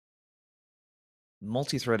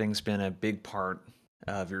Multi-threading's been a big part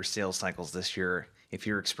of your sales cycles this year. If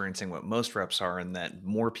you're experiencing what most reps are, in that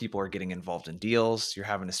more people are getting involved in deals, you're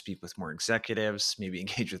having to speak with more executives, maybe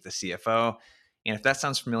engage with the CFO. And if that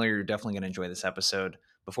sounds familiar, you're definitely going to enjoy this episode.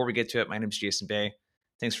 Before we get to it, my name is Jason Bay.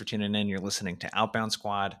 Thanks for tuning in. You're listening to Outbound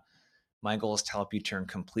Squad. My goal is to help you turn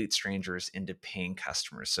complete strangers into paying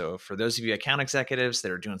customers. So for those of you account executives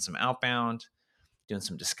that are doing some outbound, doing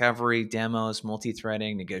some discovery, demos,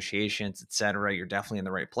 multi-threading, negotiations, etc., you're definitely in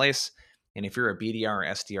the right place. And if you're a BDR or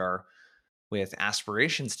SDR with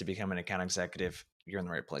aspirations to become an account executive, you're in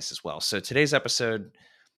the right place as well. So today's episode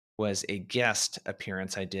was a guest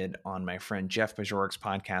appearance I did on my friend Jeff Bajorik's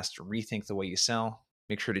podcast, Rethink the Way You Sell.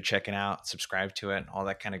 Make sure to check it out, subscribe to it, all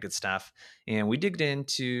that kind of good stuff. And we dug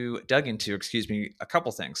into, a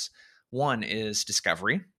couple things. One is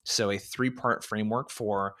discovery. So a 3-part framework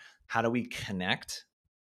for how do we connect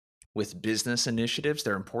with business initiatives.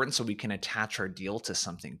 They're important so we can attach our deal to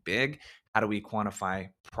something big. How do we quantify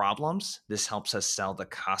problems? This helps us sell the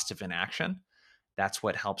cost of inaction. That's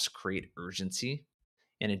what helps create urgency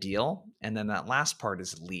in a deal. And then that last part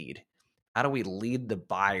is lead. How do we lead the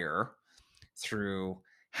buyer through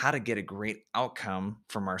how to get a great outcome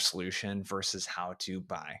from our solution versus how to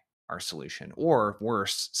buy our solution, or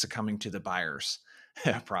worse, succumbing to the buyer's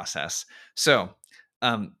process. So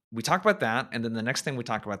we talk about that. And then the next thing we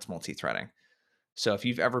talk about is multi-threading. So if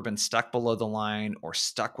you've ever been stuck below the line or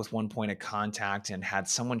stuck with one point of contact and had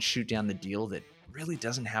someone shoot down the deal that really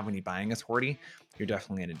doesn't have any buying authority, you're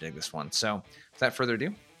definitely going to dig this one. So without further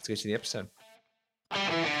ado, let's get to the episode.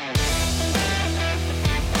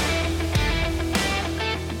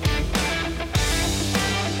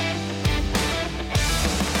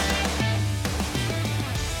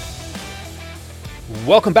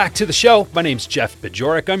 Welcome back to the show. My name's Jeff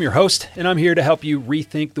Bajorik. I'm your host, and I'm here to help you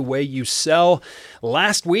rethink the way you sell.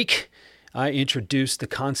 Last week, I introduced the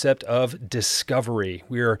concept of discovery.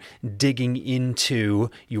 We're digging into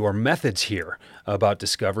your methods here about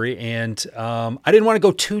discovery, and I didn't want to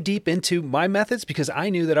go too deep into my methods because I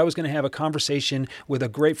knew that I was going to have a conversation with a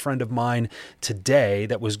great friend of mine today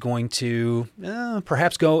that was going to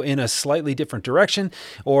perhaps go in a slightly different direction,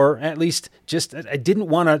 or at least just I didn't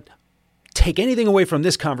want to take anything away from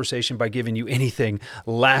this conversation by giving you anything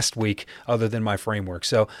last week other than my framework.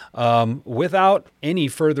 So without any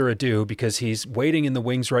further ado, because he's waiting in the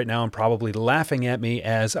wings right now and probably laughing at me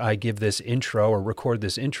as I give this intro or record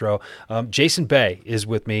this intro, Jason Bay is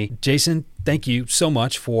with me. Jason, thank you so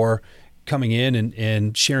much for coming in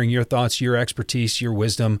and sharing your thoughts, your expertise, your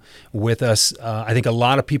wisdom with us. I think a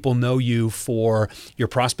lot of people know you for your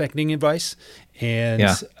prospecting advice. And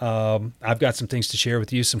I've got some things to share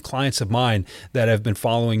with you. Some clients of mine that have been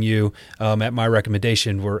following you at my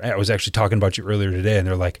recommendation. I was actually talking about you earlier today, and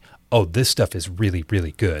they're like, oh, this stuff is really,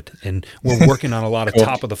 really good. And we're working on a lot of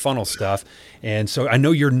top of the funnel stuff. And so I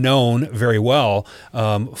know you're known very well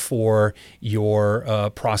for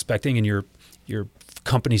your prospecting, and your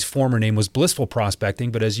company's former name was Blissful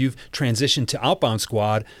Prospecting, but as you've transitioned to Outbound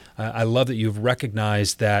Squad, I love that you've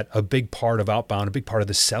recognized that a big part of outbound, a big part of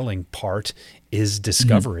the selling part is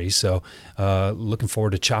discovery. So looking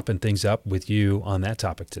forward to chopping things up with you on that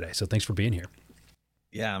topic today. So thanks for being here.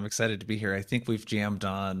 Yeah, I'm excited to be here. I think we've jammed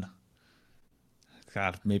on,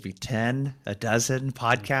 maybe 10, a dozen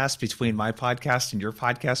podcasts between my podcast and your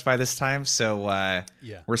podcast by this time. So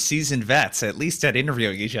we're seasoned vets, at least at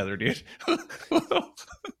interviewing each other, dude.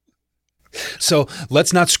 So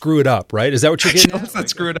let's not screw it up, right? Is that what you're getting at? Let's not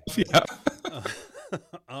screw it up,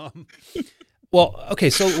 yeah. Well, okay,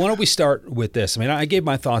 so why don't we start with this? I mean, I gave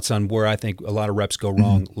my thoughts on where I think a lot of reps go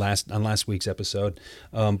wrong on last week's episode,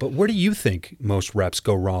 but where do you think most reps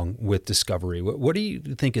go wrong with discovery? What do you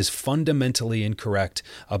think is fundamentally incorrect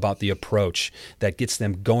about the approach that gets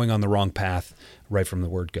them going on the wrong path right from the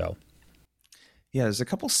word go? Yeah, there's a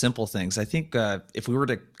couple simple things. I think if we were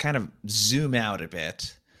to kind of zoom out a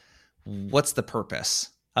bit, what's the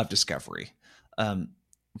purpose of discovery?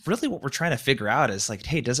 Really what we're trying to figure out is like,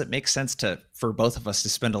 hey, does it make sense for both of us to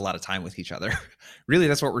spend a lot of time with each other? Really,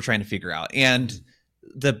 that's what we're trying to figure out. And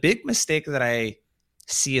the big mistake that I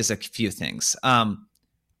see is a few things.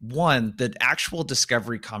 One, the actual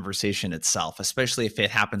discovery conversation itself, especially if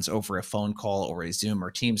it happens over a phone call or a Zoom or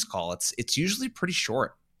Teams call, it's usually pretty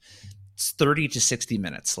short. It's 30 to 60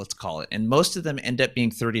 minutes, let's call it. And most of them end up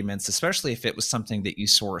being 30 minutes, especially if it was something that you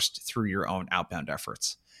sourced through your own outbound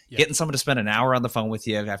efforts. Yeah. Getting someone to spend an hour on the phone with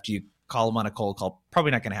you after you call them on a cold call,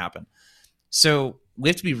 probably not going to happen. So we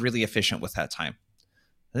have to be really efficient with that time.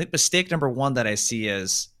 I think mistake number one that I see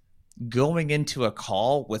is going into a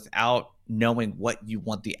call without knowing what you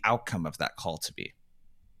want the outcome of that call to be.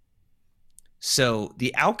 So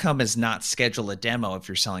the outcome is not schedule a demo if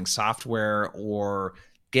you're selling software, or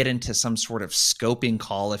get into some sort of scoping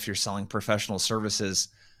call if you're selling professional services.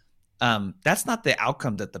 That's not the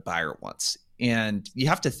outcome that the buyer wants. And you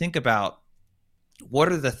have to think about,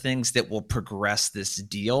 what are the things that will progress this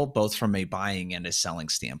deal, both from a buying and a selling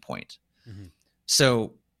standpoint? Mm-hmm.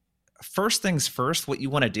 So first things first, what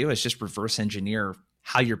you want to do is just reverse engineer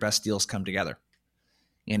how your best deals come together.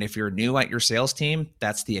 And if you're new at your sales team,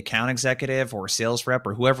 that's the account executive or sales rep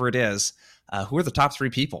or whoever it is. Who are the top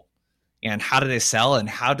 3 people? And how do they sell? And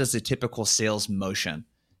how does a typical sales motion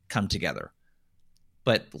come together?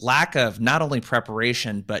 But lack of not only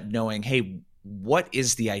preparation, but knowing, hey, what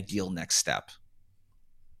is the ideal next step?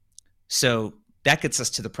 So that gets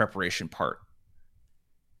us to the preparation part.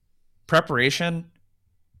 Preparation,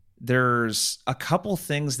 there's a couple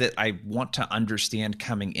things that I want to understand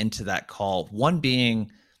coming into that call. One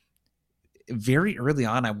being, very early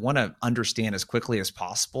on, I want to understand as quickly as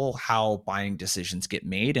possible how buying decisions get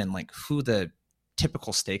made and like who the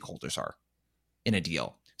typical stakeholders are in a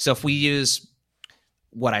deal. So if we use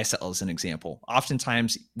what I sell as an example,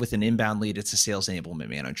 oftentimes with an inbound lead, it's a sales enablement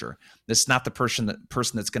manager. This is not the person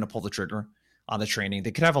that's going to pull the trigger on the training.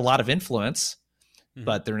 They could have a lot of influence,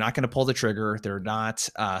 but they're not going to pull the trigger. They're not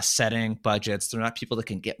setting budgets. They're not people that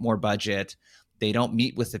can get more budget. They don't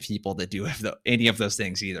meet with the people that do any of those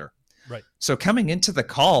things either. Right. So coming into the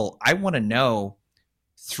call, I want to know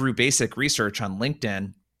through basic research on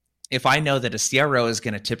LinkedIn, if I know that a CRO is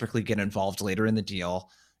going to typically get involved later in the deal,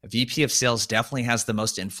 a VP of sales definitely has the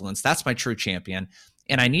most influence. That's my true champion.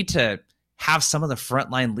 And I need to have some of the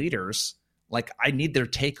frontline leaders, like I need their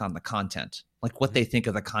take on the content, like what they think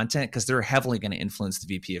of the content, because they're heavily going to influence the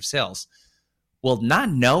VP of sales. Well, not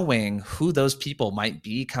knowing who those people might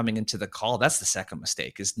be coming into the call, that's the second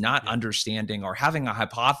mistake, is not understanding or having a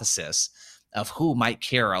hypothesis of who might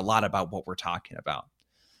care a lot about what we're talking about.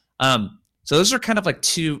 So those are kind of like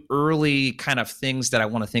 2 early kind of things that I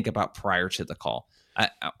want to think about prior to the call. I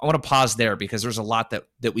want to pause there because there's a lot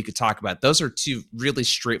that we could talk about. Those are 2 really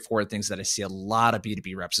straightforward things that I see a lot of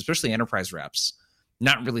B2B reps, especially enterprise reps,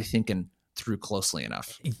 not really thinking through closely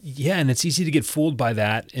enough. Yeah, and it's easy to get fooled by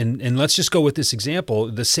that. And let's just go with this example.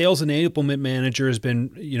 The sales enablement manager has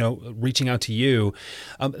been, reaching out to you.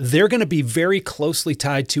 They're going to be very closely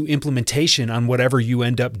tied to implementation on whatever you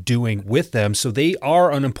end up doing with them. So they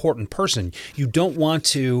are an important person. You don't want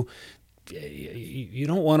to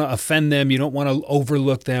offend them. You don't want to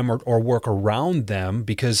overlook them or work around them,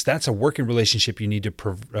 because that's a working relationship you need to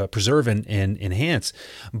preserve and enhance.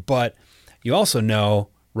 But you also know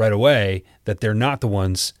right away that they're not the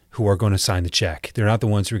ones who are going to sign the check. They're not the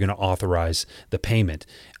ones who are going to authorize the payment.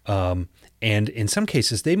 And in some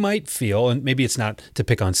cases, they might feel, and maybe it's not to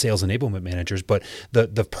pick on sales enablement managers, but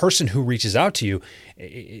the person who reaches out to you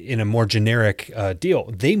in a more generic deal,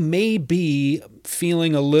 they may be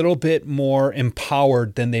feeling a little bit more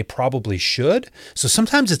empowered than they probably should. So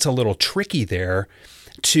sometimes it's a little tricky there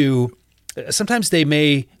sometimes they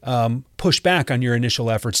may push back on your initial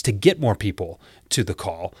efforts to get more people to the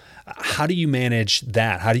call. How do you manage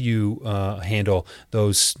that? How do you handle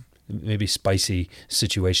those maybe spicy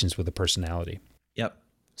situations with a personality? Yep.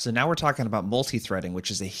 So now we're talking about multi-threading,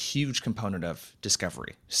 which is a huge component of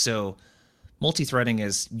discovery. So multi-threading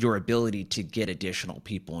is your ability to get additional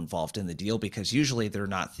people involved in the deal, because usually they're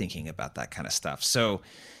not thinking about that kind of stuff. So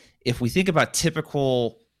if we think about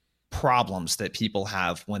typical problems that people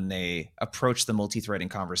have when they approach the multi-threading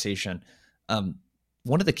conversation,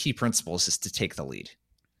 one of the key principles is to take the lead.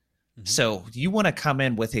 Mm-hmm. So you want to come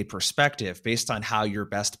in with a perspective based on how your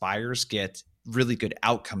best buyers get really good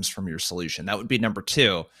outcomes from your solution. That would be number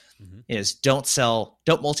 2, is don't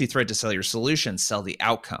multi-thread to sell your solution, sell the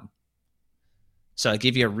outcome. So I'll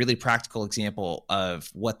give you a really practical example of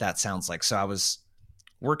what that sounds like. So I was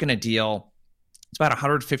working a deal. It's about a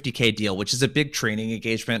 $150K deal, which is a big training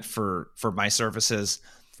engagement for my services.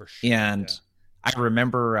 For sure. And I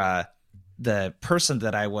remember the person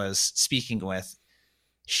that I was speaking with,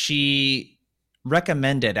 she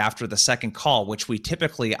recommended after the second call, which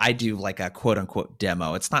I do like a quote unquote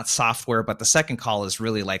demo. It's not software, but the second call is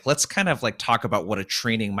really like, let's kind of like talk about what a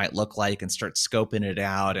training might look like and start scoping it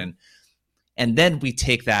out. And then we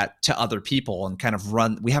take that to other people and kind of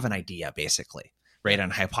we have an idea basically, right? On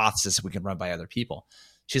a hypothesis we can run by other people.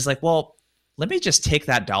 She's like, well, let me just take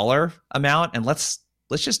that dollar amount and let's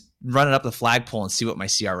just run it up the flagpole and see what my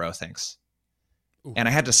CRO thinks. Ooh. And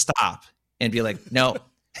I had to stop and be like, no,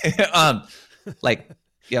 I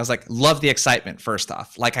was like, love the excitement. First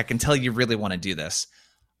off, like, I can tell you really want to do this.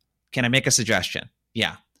 Can I make a suggestion?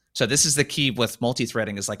 Yeah. So this is the key with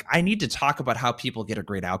multi-threading, is like, I need to talk about how people get a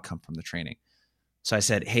great outcome from the training. So I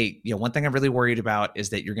said, hey, one thing I'm really worried about is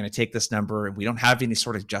that you're going to take this number and we don't have any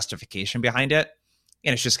sort of justification behind it,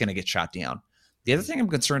 and it's just going to get shot down. The other thing I'm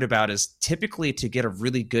concerned about is typically to get a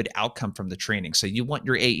really good outcome from the training. So you want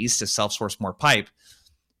your AEs to self-source more pipe.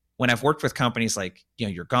 When I've worked with companies like,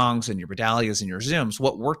 your Gongs and your Medallias and your Zooms,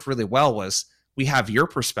 what worked really well was we have your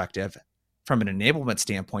perspective from an enablement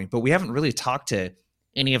standpoint, but we haven't really talked to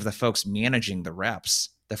any of the folks managing the reps,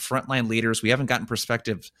 the frontline leaders. We haven't gotten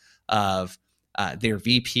perspective of their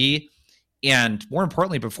VP. And more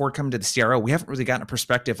importantly, before coming to the CRO, we haven't really gotten a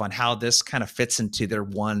perspective on how this kind of fits into their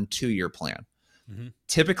 1-2 year plan. Mm-hmm.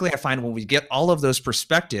 Typically, I find when we get all of those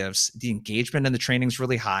perspectives, the engagement in the training is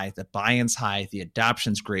really high, the buy-in's high, the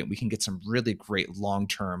adoption's great. We can get some really great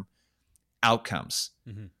long-term outcomes.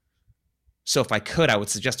 Mm-hmm. So if I could, I would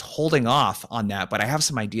suggest holding off on that, but I have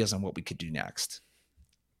some ideas on what we could do next.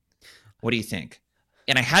 What do you think?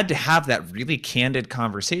 And I had to have that really candid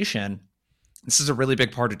conversation. This is a really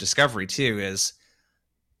big part of discovery too, is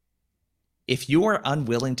if you are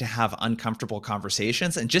unwilling to have uncomfortable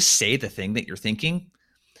conversations and just say the thing that you're thinking,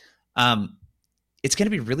 it's going to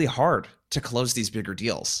be really hard to close these bigger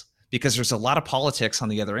deals because there's a lot of politics on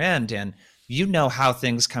the other end, and how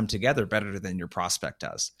things come together better than your prospect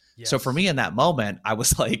does. Yes. So for me in that moment, I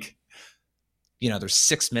was like, there's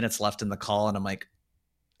 6 minutes left in the call, and I'm like,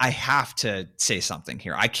 I have to say something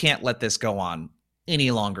here. I can't let this go on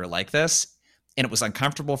any longer like this. And it was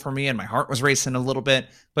uncomfortable for me, and my heart was racing a little bit,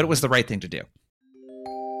 but it was the right thing to do.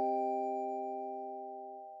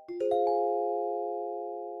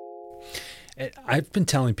 I've been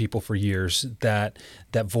telling people for years that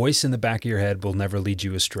that voice in the back of your head will never lead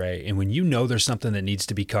you astray. And when there's something that needs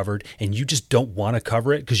to be covered and you just don't want to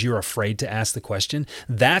cover it because you're afraid to ask the question,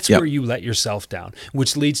 that's where you let yourself down,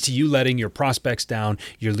 which leads to you letting your prospects down.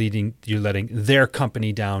 You're letting their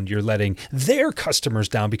company down. You're letting their customers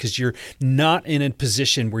down because you're not in a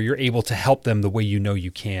position where you're able to help them the way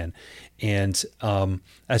you can. And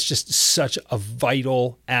that's just such a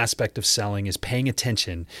vital aspect of selling, is paying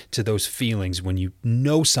attention to those feelings when you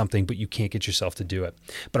know something, but you can't get yourself to do it.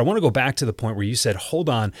 But I want to go back to the point where you said, hold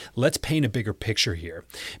on, let's paint a bigger picture here.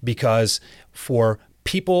 Because for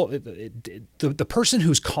people, the person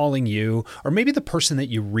who's calling you, or maybe the person that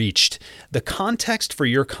you reached, the context for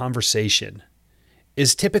your conversation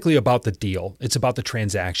is typically about the deal. It's about the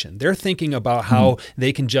transaction. They're thinking about how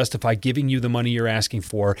they can justify giving you the money you're asking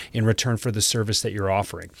for in return for the service that you're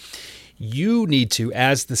offering. You need to,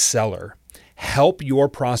 as the seller, help your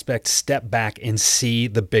prospect step back and see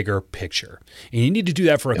the bigger picture. And you need to do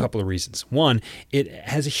that for a couple of reasons. One, it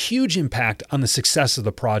has a huge impact on the success of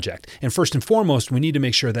the project. And first and foremost, we need to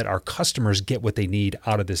make sure that our customers get what they need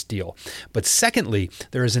out of this deal. But secondly,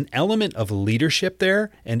 there is an element of leadership there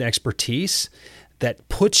and expertise that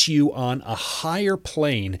puts you on a higher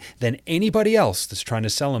plane than anybody else that's trying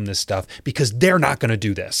to sell them this stuff, because they're not going to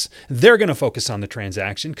do this. They're going to focus on the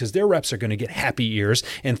transaction because their reps are going to get happy ears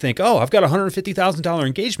and think, oh, I've got a $150,000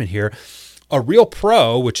 engagement here. A real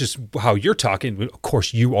pro, which is how you're talking, of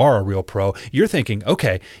course you are a real pro, you're thinking,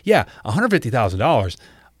 okay, yeah, $150,000.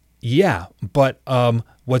 Yeah, but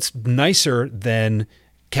what's nicer than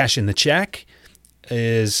cashing the check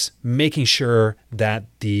is making sure that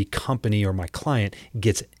the company or my client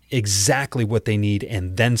gets exactly what they need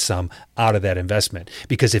and then some out of that investment.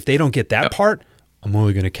 Because if they don't get that part, I'm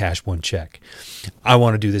only going to cash one check. I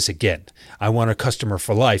want to do this again. I want a customer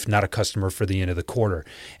for life, not a customer for the end of the quarter.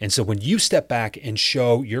 And so when you step back and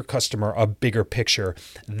show your customer a bigger picture,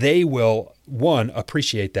 they will, one,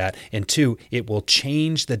 appreciate that. And two, it will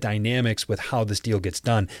change the dynamics with how this deal gets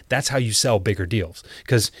done. That's how you sell bigger deals.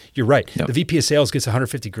 Because you're right. Yep. The VP of sales gets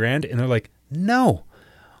 $150,000 and they're like, no.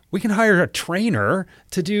 We can hire a trainer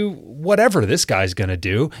to do whatever this guy's going to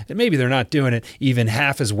do. And maybe they're not doing it even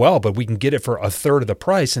half as well, but we can get it for a third of the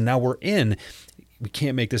price. And now we're in. We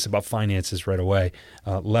can't make this about finances right away,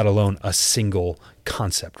 let alone a single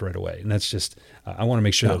concept right away. And that's just, I want to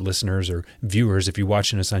make sure that listeners or viewers, if you're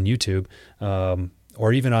watching us on YouTube,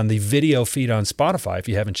 or even on the video feed on Spotify, if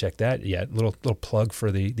you haven't checked that yet, little plug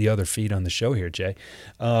for the other feed on the show here, Jay.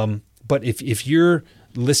 But if you're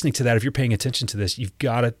listening to that, if you're paying attention to this, you've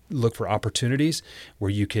got to look for opportunities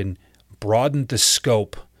where you can broaden the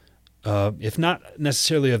scope, if not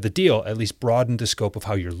necessarily of the deal, at least broaden the scope of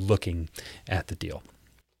how you're looking at the deal.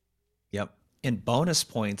 Yep. And bonus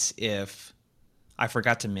points, if I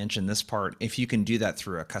forgot to mention this part, if you can do that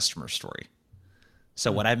through a customer story.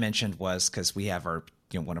 So what I mentioned was, because we have our,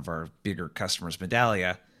 one of our bigger customers,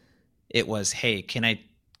 Medallia, it was, hey, can I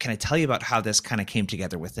tell you about how this kind of came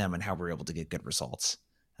together with them and how we're able to get good results?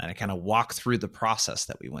 And I kind of walk through the process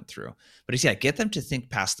that we went through. But get them to think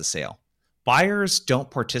past the sale. buyers don't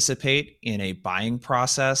participate in a buying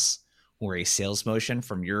process or a sales motion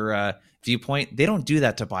from your viewpoint. They don't do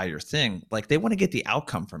that to buy your thing. Like, they want to get the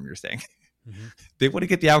outcome from your thing. Mm-hmm. They want to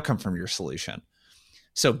get the outcome from your solution.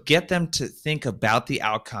 So get them to think about the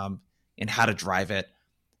outcome and how to drive it.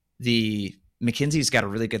 The McKinsey's got a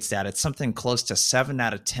really good stat. It's something close to 7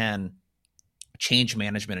 out of 10 change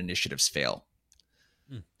management initiatives fail.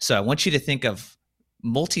 So I want you to think of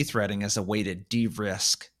multi-threading as a way to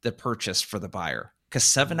de-risk the purchase for the buyer. Because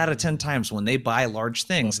 7 out of 10 times when they buy large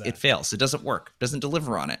things, it fails. It doesn't work, doesn't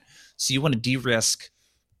deliver on it. So you want to de-risk.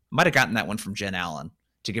 Might have gotten that one from Jen Allen,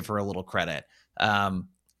 to give her a little credit.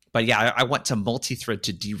 But yeah, I want to multi-thread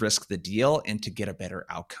to de-risk the deal and to get a better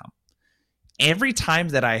outcome. Every time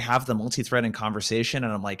that I have the multi-threading conversation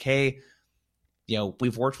and I'm like, hey,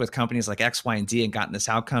 we've worked with companies like X, Y, and Z and gotten this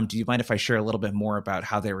outcome. Do you mind if I share a little bit more about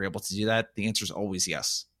how they were able to do that? The answer is always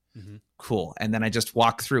yes. Mm-hmm. Cool. And then I just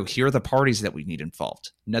walk through, here are the parties that we need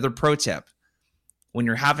involved. Another pro tip: when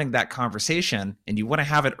you're having that conversation, and you want to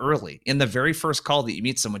have it early, in the very first call that you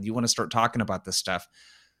meet someone, you want to start talking about this stuff.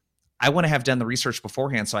 I want to have done the research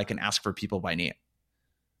beforehand so I can ask for people by name.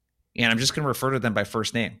 And I'm just going to refer to them by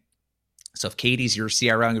first name. So if Katie's your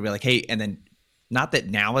CRO, I'm going to be like, hey, and then, not that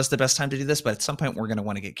now is the best time to do this, but at some point we're going to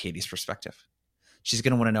want to get Katie's perspective. She's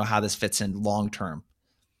going to want to know how this fits in long-term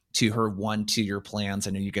to her 1-2-year plans.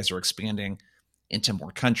 I know you guys are expanding into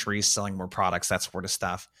more countries, selling more products, that sort of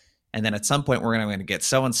stuff. And then at some point we're going to get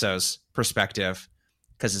so-and-so's perspective,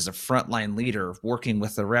 because as a frontline leader working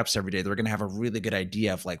with the reps every day, they're going to have a really good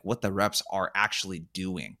idea of like what the reps are actually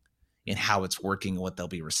doing and how it's working and what they'll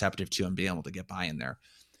be receptive to, and being able to get buy-in there.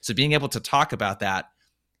 So being able to talk about that,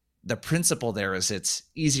 the principle there is it's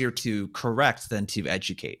easier to correct than to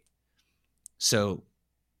educate. So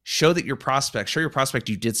show your prospect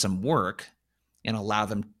you did some work, and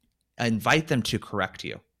invite them to correct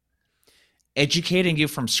you. Educating you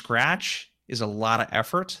from scratch is a lot of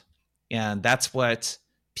effort. And that's what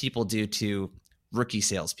people do to rookie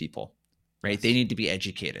salespeople, right? They need to be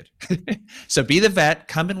educated. So be the vet,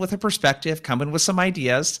 come in with a perspective, come in with some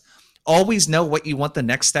ideas, always know what you want the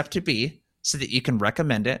next step to be so that you can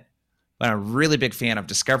recommend it. But I'm a really big fan of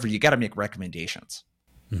discovery. You got to make recommendations.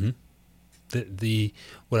 Mm-hmm.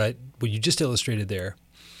 What you just illustrated there,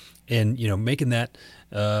 and making that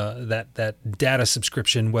data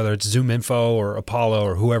subscription, whether it's ZoomInfo or Apollo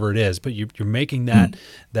or whoever it is, but you're making that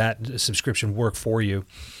subscription work for you.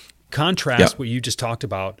 Contrast what you just talked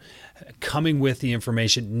about, coming with the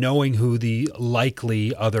information, knowing who the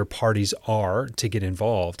likely other parties are to get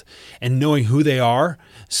involved, and knowing who they are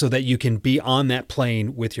so that you can be on that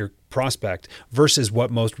plane with your prospect, versus what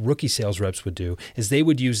most rookie sales reps would do is they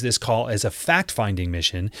would use this call as a fact-finding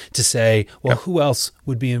mission to say, well, who else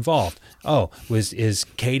would be involved? Oh, is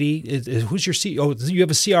Katie, who's your CEO? Oh, you have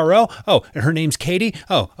a CRO? Oh, and her name's Katie?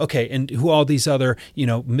 Oh, okay. And who all these other,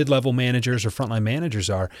 mid-level managers or frontline managers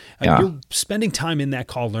are. You're spending time in that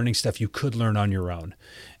call learning stuff you could learn on your own.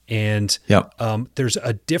 And there's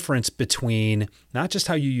a difference between not just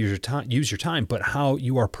how you use your time, but how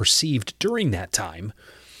you are perceived during that time.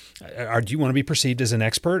 Do you want to be perceived as an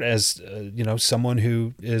expert, as someone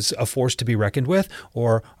who is a force to be reckoned with,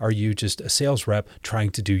 or are you just a sales rep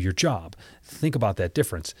trying to do your job? Think about that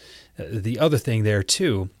difference. The other thing there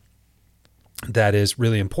too that is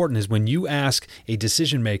really important is when you ask a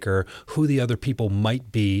decision maker who the other people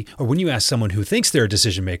might be, or when you ask someone who thinks they're a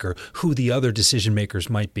decision maker who the other decision makers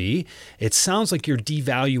might be, it sounds like you're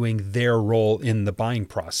devaluing their role in the buying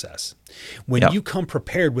process. When you come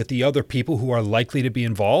prepared with the other people who are likely to be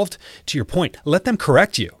involved, to your point, let them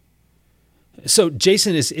correct you. So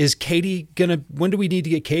Jason, is Katie when do we need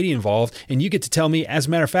to get Katie involved? And you get to tell me, as a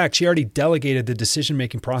matter of fact, she already delegated the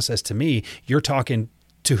decision-making process to me. You're talking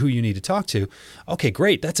to who you need to talk to. Okay,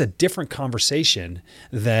 great. That's a different conversation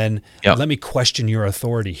than let me question your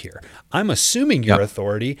authority here. I'm assuming your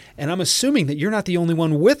authority, and I'm assuming that you're not the only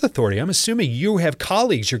one with authority. I'm assuming you have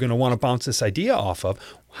colleagues you're going to want to bounce this idea off of.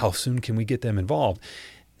 How soon can we get them involved?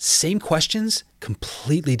 Same questions,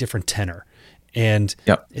 completely different tenor. And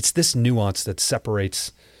it's this nuance that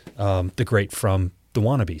separates the great from the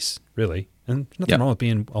wannabes, really. And nothing wrong with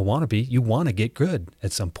being a wannabe. You want to get good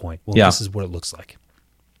at some point. Well, this is what it looks like.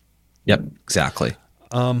 Yep, exactly.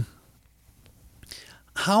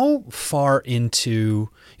 How far into,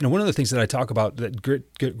 one of the things that I talk about that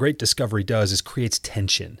great discovery does is creates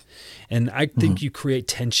tension. And I think you create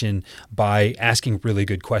tension by asking really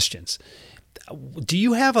good questions. Do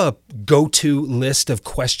you have a go-to list of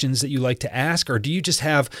questions that you like to ask, or do you just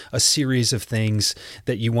have a series of things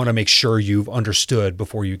that you want to make sure you've understood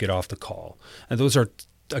before you get off the call? And those are,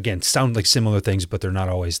 again, sound like similar things, but they're not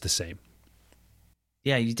always the same.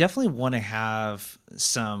 Yeah, you definitely want to have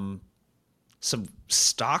some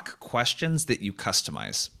stock questions that you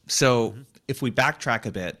customize. So Mm-hmm. if we backtrack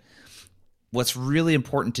a bit, what's really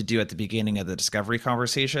important to do at the beginning of the discovery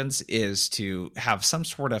conversations is to have some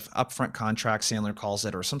sort of upfront contract, Sandler calls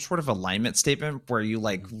it, or some sort of alignment statement where you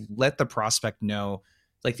like Mm-hmm. let the prospect know.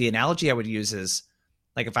 Like the analogy I would use is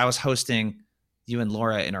like if I was hosting you and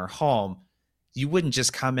Laura in our home, you wouldn't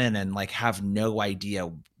just come in and like have no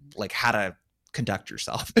idea like how to conduct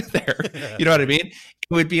yourself there. You know what I mean?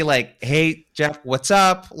 It would be like, hey, Jeff, what's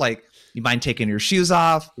up? Like, you mind taking your shoes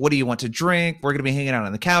off? What do you want to drink? We're going to be hanging out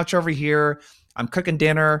on the couch over here. I'm cooking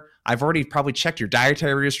dinner. I've already probably checked your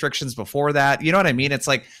dietary restrictions before that. You know what I mean? It's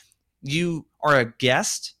like you are a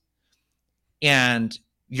guest and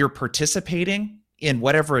you're participating in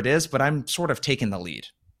whatever it is, but I'm sort of taking the lead.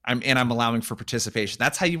 I'm allowing for participation.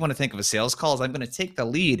 That's how you want to think of a sales call is I'm going to take the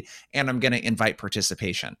lead and I'm going to invite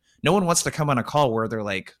participation. No one wants to come on a call where they're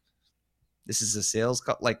like, this is a sales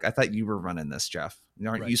call. Like, I thought you were running this, Jeff.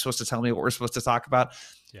 Aren't you supposed to tell me what we're supposed to talk about?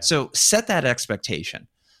 Yeah. So set that expectation.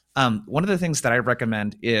 One of the things that I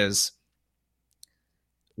recommend is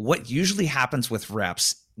what usually happens with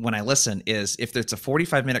reps when I listen is if it's a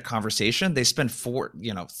 45-minute conversation, they spend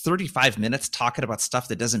 35 minutes talking about stuff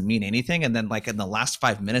that doesn't mean anything. And then like in the last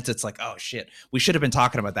 5 minutes, it's like, oh shit, we should have been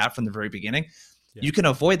talking about that from the very beginning. Yeah. You can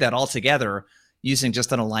avoid that altogether using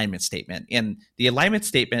just an alignment statement. And the alignment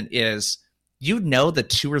statement is, you know, the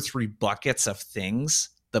 2 or 3 buckets of things,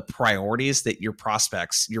 the priorities that your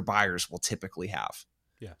prospects, your buyers will typically have.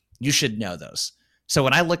 Yeah. You should know those. So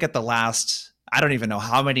when I look at the last, I don't even know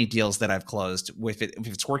how many deals that I've closed with it. If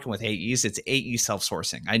it's working with AEs, it's AE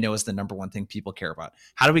self-sourcing. I know is the number one thing people care about.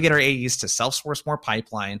 How do we get our AEs to self-source more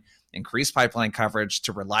pipeline, increase pipeline coverage,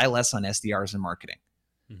 to rely less on SDRs and marketing?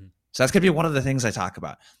 Mm-hmm. So that's going to be one of the things I talk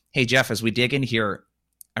about. Hey, Jeff, as we dig in here,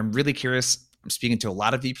 I'm really curious. I'm speaking to a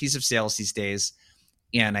lot of VPs of sales these days,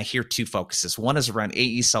 and I hear 2 focuses. One is around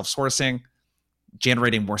AE self-sourcing,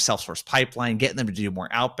 generating more self-source pipeline, getting them to do more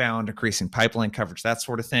outbound, increasing pipeline coverage, that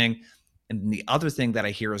sort of thing. And the other thing that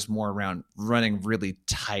I hear is more around running really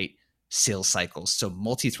tight sales cycles. So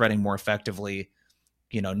multi-threading more effectively,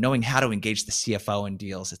 knowing how to engage the CFO in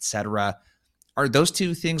deals, et cetera. Are those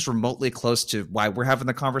 2 things remotely close to why we're having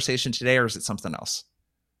the conversation today, or is it something else?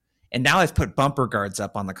 And now I've put bumper guards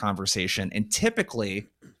up on the conversation. And typically,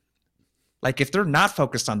 like if they're not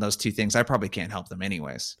focused on those 2 things, I probably can't help them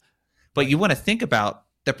anyways. But you want to think about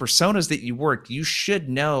the personas that you work. You should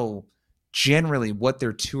know generally what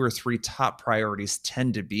their 2 or 3 top priorities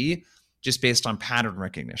tend to be just based on pattern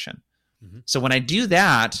recognition. Mm-hmm. So when I do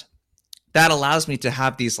that, that allows me to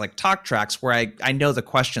have these like talk tracks where I know the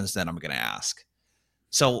questions that I'm going to ask.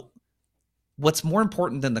 So what's more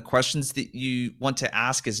important than the questions that you want to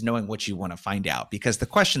ask is knowing what you want to find out, because the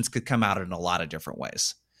questions could come out in a lot of different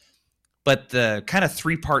ways. But the kind of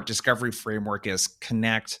 3-part discovery framework is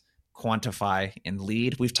connect, quantify, and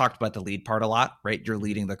lead. We've talked about the lead part a lot, right? You're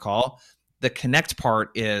leading the call. The connect part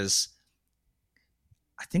is,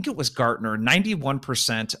 I think it was Gartner,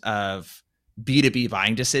 91% of B2B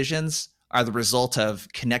buying decisions are the result of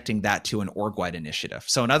connecting that to an org-wide initiative.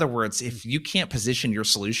 So in other words, if you can't position your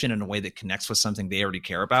solution in a way that connects with something they already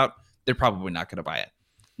care about, they're probably not going to buy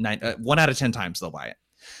it. 1 out of 10 times they'll buy it.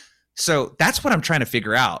 So that's what I'm trying to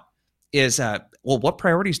figure out is, what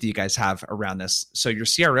priorities do you guys have around this? So your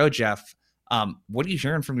CRO, Jeff, what are you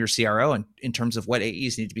hearing from your CRO in terms of what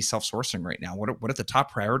AEs need to be self-sourcing right now? What are the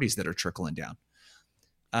top priorities that are trickling down?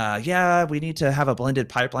 Yeah, we need to have a blended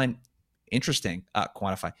pipeline. Interesting.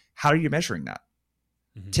 Quantify. How are you measuring that?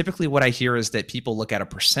 Mm-hmm. Typically what I hear is that people look at a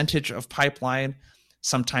percentage of pipeline.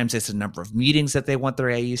 Sometimes it's a number of meetings that they want their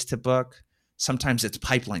AEs to book. Sometimes it's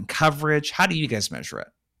pipeline coverage. How do you guys measure it?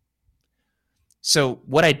 So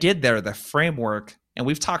what I did there, the framework, and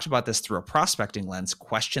we've talked about this through a prospecting lens,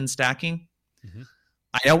 question stacking. Mm-hmm.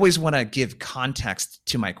 I always want to give context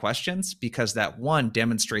to my questions because that, 1,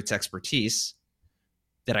 demonstrates expertise,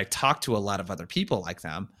 that I talk to a lot of other people like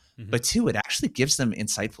them, mm-hmm. but 2, it actually gives them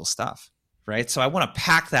insightful stuff, right? So I want to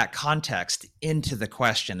pack that context into the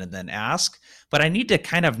question and then ask, but I need to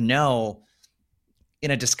kind of know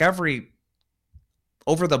in a discovery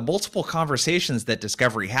over the multiple conversations that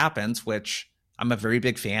discovery happens, which I'm a very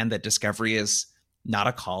big fan that discovery is not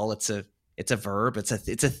a call. It's a verb. It's a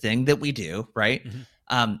thing that we do, right?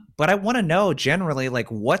 Mm-hmm. But I want to know generally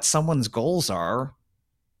like what someone's goals are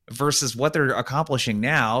versus what they're accomplishing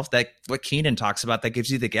now, that what Keenan talks about, that gives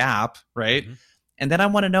you the gap, right? Mm-hmm. And then I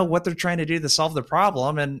want to know what they're trying to do to solve the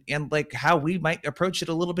problem and like how we might approach it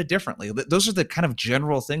a little bit differently. Those are the kind of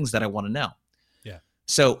general things that I want to know. Yeah.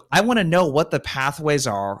 So I want to know what the pathways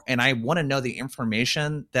are, and I want to know the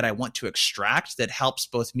information that I want to extract that helps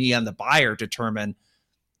both me and the buyer determine,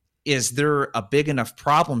 is there a big enough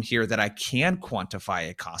problem here that I can quantify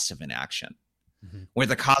a cost of inaction, where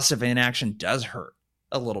the cost of inaction does hurt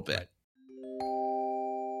a little bit.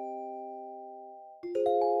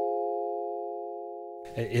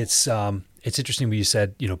 Right. It's interesting when you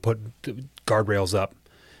said, put guardrails up.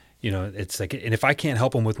 It's like, and if I can't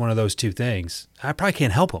help them with one of those two things, I probably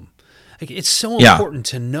can't help them. Like, it's so important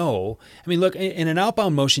to know. I mean, look, in an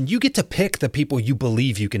outbound motion, you get to pick the people you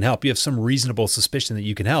believe you can help. You have some reasonable suspicion that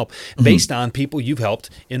you can help based on people you've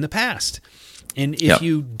helped in the past. And if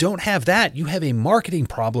you don't have that, you have a marketing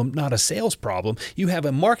problem, not a sales problem. You have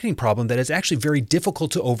a marketing problem that is actually very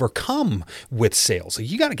difficult to overcome with sales. So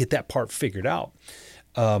you got to get that part figured out.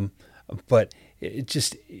 But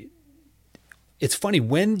it's funny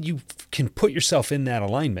when you can put yourself in that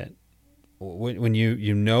alignment, when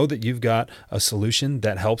you know that you've got a solution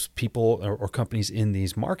that helps people or companies in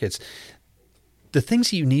these markets, the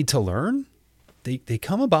things you need to learn, they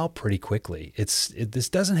come about pretty quickly. This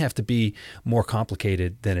doesn't have to be more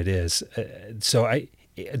complicated than it is.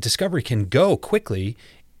 Discovery can go quickly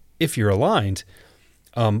if you're aligned.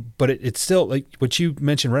 But it's still like what you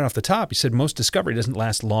mentioned right off the top. You said most discovery doesn't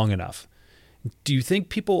last long enough. Do you think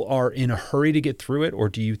people are in a hurry to get through it, or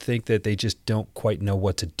do you think that they just don't quite know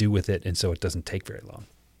what to do with it, and so it doesn't take very long?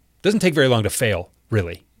 It doesn't take very long to fail,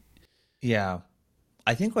 really. Yeah.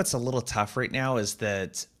 I think what's a little tough right now is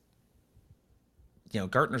that,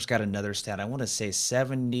 Gartner's got another stat. I want to say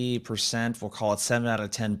 70%, we'll call it 7 out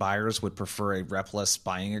of 10 buyers would prefer a repless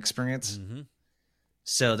buying experience.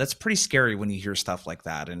 So that's pretty scary when you hear stuff like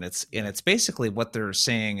that. And it's basically what they're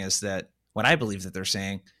saying is that, what I believe that they're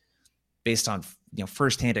saying, based on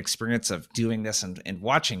firsthand experience of doing this and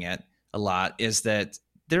watching it a lot, is that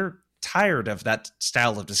they're tired of that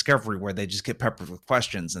style of discovery where they just get peppered with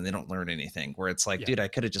questions and they don't learn anything, where it's like, dude, I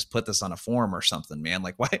could have just put this on a form or something, man.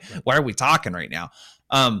 Like, why are we talking right now?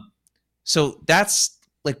 So that's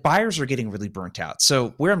like, buyers are getting really burnt out.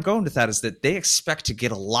 So where I'm going with that is that they expect to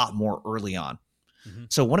get a lot more early on.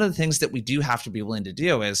 So one of the things that we do have to be willing to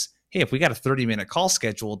do is, hey, if we got a 30-minute call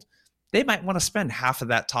scheduled, they might want to spend half of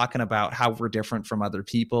that talking about how we're different from other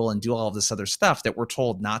people and do all of this other stuff that we're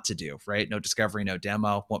told not to do, right? No discovery, no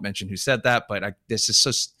demo. Won't mention who said that, but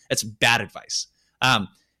it's bad advice.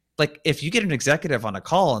 Like, if you get an executive on a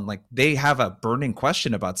call and like they have a burning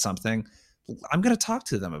question about something, I'm going to talk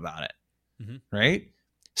to them about it, right?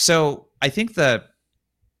 So I think the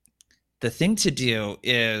thing to do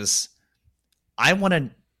is, I want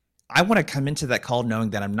to come into that call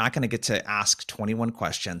knowing that I'm not going to get to ask 21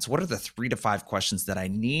 questions. What are the 3 to 5 questions that I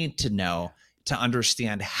need to know to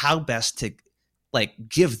understand how best to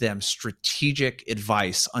give them strategic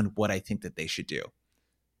advice on what I think that they should do?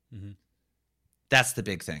 That's the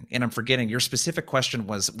big thing. And I'm forgetting, your specific question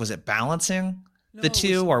was it balancing the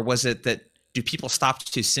two, or was it that do people stop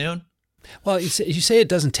too soon? Well, you say it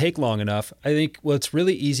doesn't take long enough. I think, it's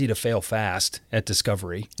really easy to fail fast at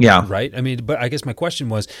discovery. Yeah. Right? I mean, but I guess my question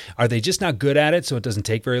was, are they just not good at it, so it doesn't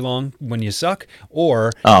take very long when you suck?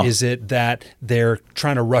 Or is it that they're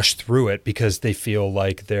trying to rush through it because they feel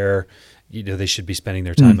like they should be spending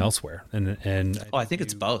their time elsewhere? And I think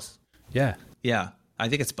it's both. Yeah. Yeah. I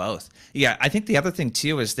think it's both. Yeah. I think the other thing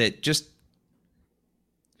too is that, just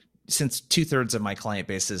since 2/3 of my client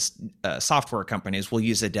base is software companies, we'll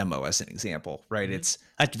use a demo as an example, right? It's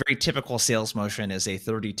a very typical sales motion is a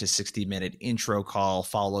 30 to 60 minute intro call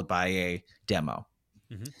followed by a demo.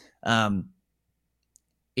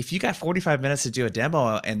 If you got 45 minutes to do a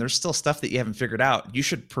demo and there's still stuff that you haven't figured out, you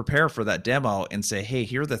should prepare for that demo and say, hey,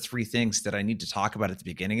 here are the 3 things that I need to talk about at the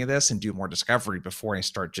beginning of this, and do more discovery before I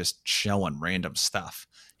start just showing random stuff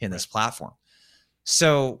in this platform.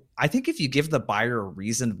 So I think if you give the buyer a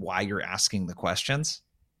reason why you're asking the questions,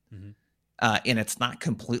 and it's not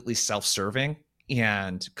completely self-serving,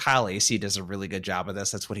 and Kyle Acey does a really good job of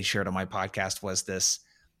this. That's what he shared on my podcast, was this,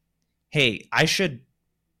 hey, I should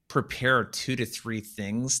prepare 2 to 3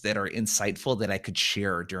 things that are insightful that I could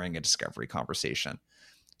share during a discovery conversation.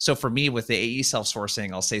 So for me, with the AE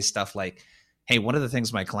self-sourcing, I'll say stuff like, hey, one of the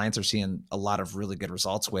things my clients are seeing a lot of really good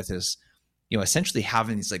results with is, essentially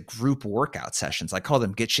having these like group workout sessions. I call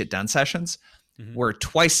them get shit done sessions, where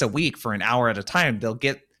twice a week for an hour at a time, they'll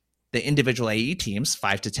get the individual AE teams,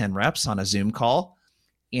 5 to 10 reps on a Zoom call,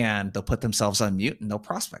 and they'll put themselves on mute and they'll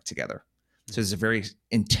prospect together. So it's a very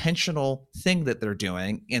intentional thing that they're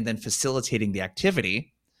doing, and then facilitating the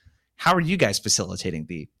activity. How are you guys facilitating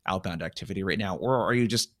the outbound activity right now? Or are you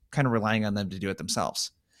just kind of relying on them to do it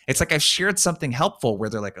themselves? It's like I've shared something helpful where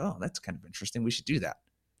they're like, oh, that's kind of interesting. We should do that.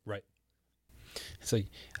 Right. It's like,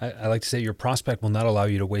 I like to say your prospect will not allow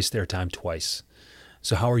you to waste their time twice.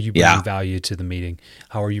 So how are you bringing value to the meeting?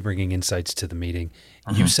 How are you bringing insights to the meeting?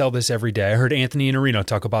 You sell this every day. I heard Anthony Iannarino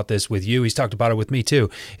talk about this with you. He's talked about it with me too.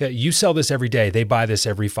 You sell this every day. They buy this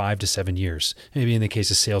every 5 to 7 years. Maybe in the case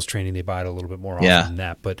of sales training, they buy it a little bit more often than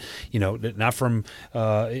that. But not from.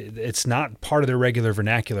 It's not part of their regular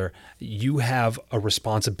vernacular. You have a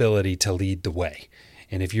responsibility to lead the way.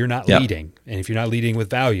 And if you're not leading, and if you're not leading with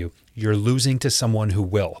value, you're losing to someone who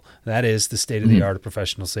will. That is the state of the art of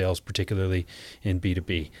professional sales, particularly in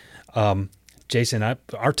B2B. Jason,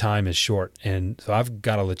 our time is short, and so I've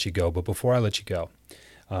got to let you go. But before I let you go,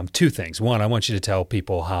 2 things. One, I want you to tell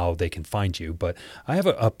people how they can find you. But I have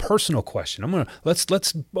a personal question.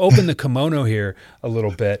 Let's open the kimono here a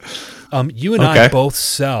little bit. You and I both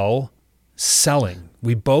sell selling.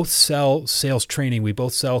 We both sell sales training. We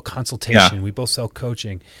both sell consultation. Yeah. We both sell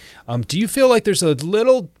coaching. Do you feel like there's a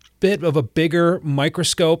little bit of a bigger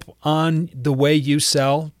microscope on the way you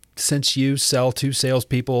sell, since you sell to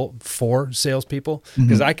salespeople for salespeople?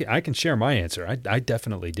 Because I can share my answer. I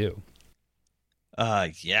definitely do.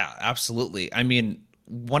 Yeah, absolutely. I mean,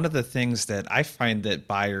 one of the things that I find that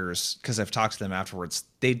buyers, because I've talked to them afterwards,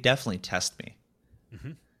 they definitely test me.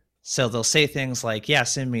 So they'll say things like, yeah,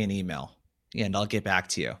 send me an email and I'll get back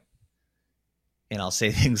to you. And I'll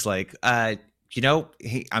say things like, hey,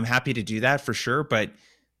 I'm happy to do that for sure, but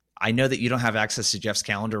I know that you don't have access to Jeff's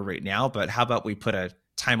calendar right now, but how about we put a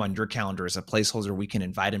time on your calendar as a placeholder we can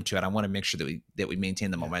invite him to it. I want to make sure that we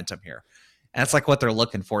maintain the momentum here. And that's like what they're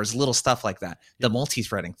looking for, is little stuff like that. The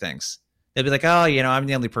multi-threading things. They'll be like, oh, I'm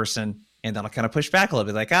the only person. And then I'll kind of push back a little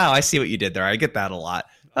bit like, oh, I see what you did there. I get that a lot.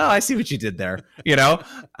 Oh, I see what you did there.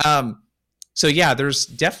 So yeah, there's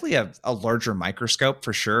definitely a larger microscope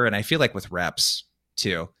for sure. And I feel like with reps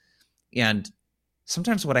too. And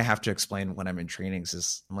sometimes what I have to explain when I'm in trainings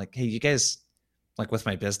is I'm like, hey, you guys, like with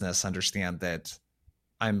my business, understand that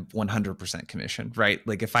I'm 100% commission, right?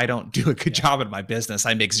 Like if I don't do a good job in my business,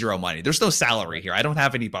 I make zero money. There's no salary here. I don't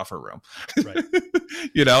have any buffer room, right.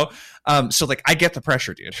 So like I get the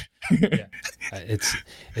pressure, dude. Yeah.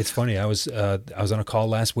 It's funny. I was on a call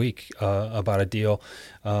last week about a deal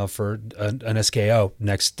for an SKO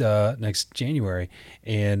next January,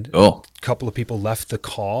 and a couple of people left the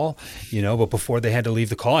call, but before they had to leave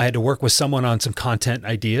the call, I had to work with someone on some content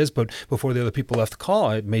ideas. But before the other people left the call,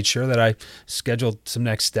 I made sure that I scheduled some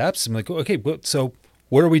next steps. I'm like, okay, so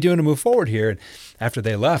what are we doing to move forward here? And after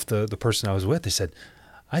they left, the person I was with, they said,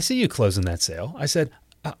 I see you closing that sale. I said,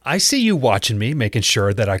 I see you watching me, making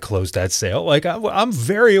sure that I closed that sale. Like I'm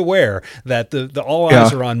very aware that the all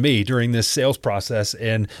eyes are on me during this sales process,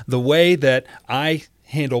 and the way that I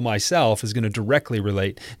handle myself is going to directly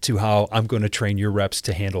relate to how I'm going to train your reps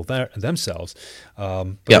to handle themselves.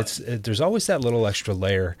 There's always that little extra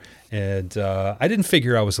layer, and I didn't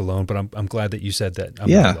figure I was alone, but I'm glad that you said that I'm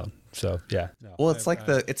not alone. So yeah. No, well, it's like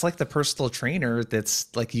the personal trainer that's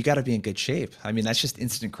like, you got to be in good shape. I mean, that's just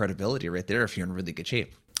instant credibility right there if you're in really good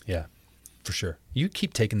shape. Yeah, for sure. You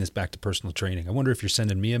keep taking this back to personal training. I wonder if you're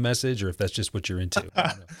sending me a message or if that's just what you're into.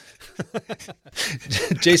 I don't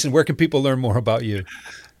know. Jason, where can people learn more about you?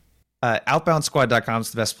 Outboundsquad.com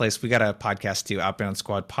is the best place. We got a podcast too, Outbound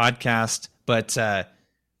Squad Podcast. But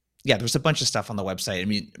there's a bunch of stuff on the website. I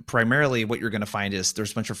mean, primarily what you're going to find is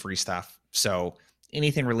there's a bunch of free stuff. So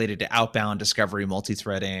anything related to outbound, discovery,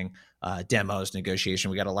 multi-threading, demos, negotiation.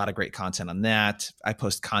 We got a lot of great content on that. I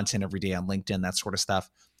post content every day on LinkedIn, that sort of stuff.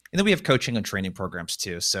 And then we have coaching and training programs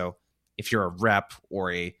too. So if you're a rep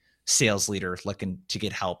or a sales leader looking to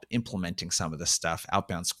get help implementing some of this stuff,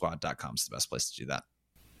 outboundsquad.com is the best place to do that.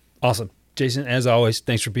 Awesome. Jason, as always,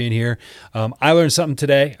 thanks for being here. I learned something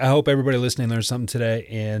today. I hope everybody listening learned something today.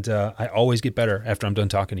 And I always get better after I'm done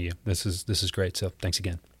talking to you. This is great. So thanks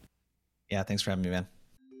again. Yeah, thanks for having me, man.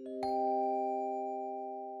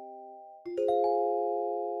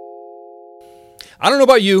 I don't know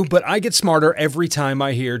about you, but I get smarter every time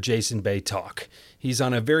I hear Jason Bay talk. He's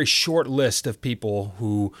on a very short list of people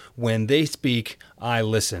who, when they speak, I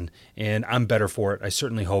listen, and I'm better for it. I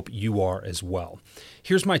certainly hope you are as well.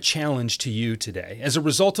 Here's my challenge to you today. As a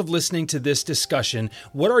result of listening to this discussion,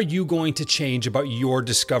 what are you going to change about your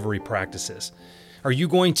discovery practices? Are you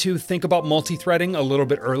going to think about multi-threading a little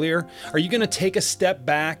bit earlier? Are you going to take a step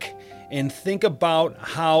back and think about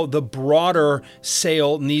how the broader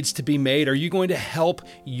sale needs to be made? Are you going to help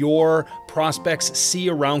your prospects see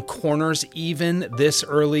around corners even this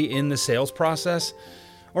early in the sales process?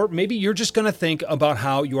 Or maybe you're just going to think about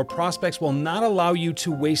how your prospects will not allow you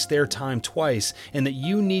to waste their time twice, and that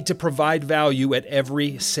you need to provide value at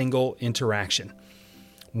every single interaction.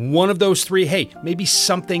 one of those three, hey, maybe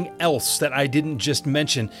something else that I didn't just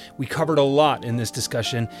mention. We covered a lot in this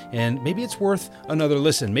discussion, and maybe it's worth another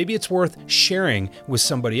listen. Maybe it's worth sharing with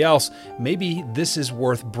somebody else. Maybe this is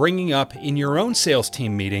worth bringing up in your own sales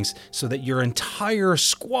team meetings so that your entire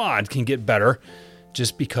squad can get better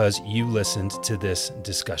just because you listened to this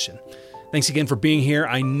discussion. Thanks again for being here.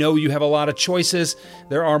 I know you have a lot of choices.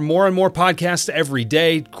 There are more and more podcasts every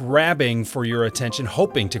day grabbing for your attention,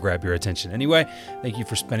 hoping to grab your attention. Anyway, thank you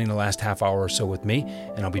for spending the last half hour or so with me,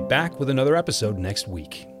 and I'll be back with another episode next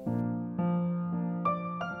week.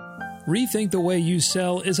 Rethink the Way You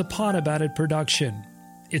Sell is a Pod About It production.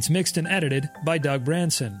 It's mixed and edited by Doug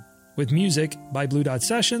Branson, with music by Blue Dot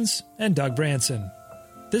Sessions and Doug Branson.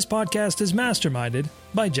 This podcast is masterminded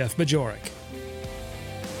by Jeff Bajorek.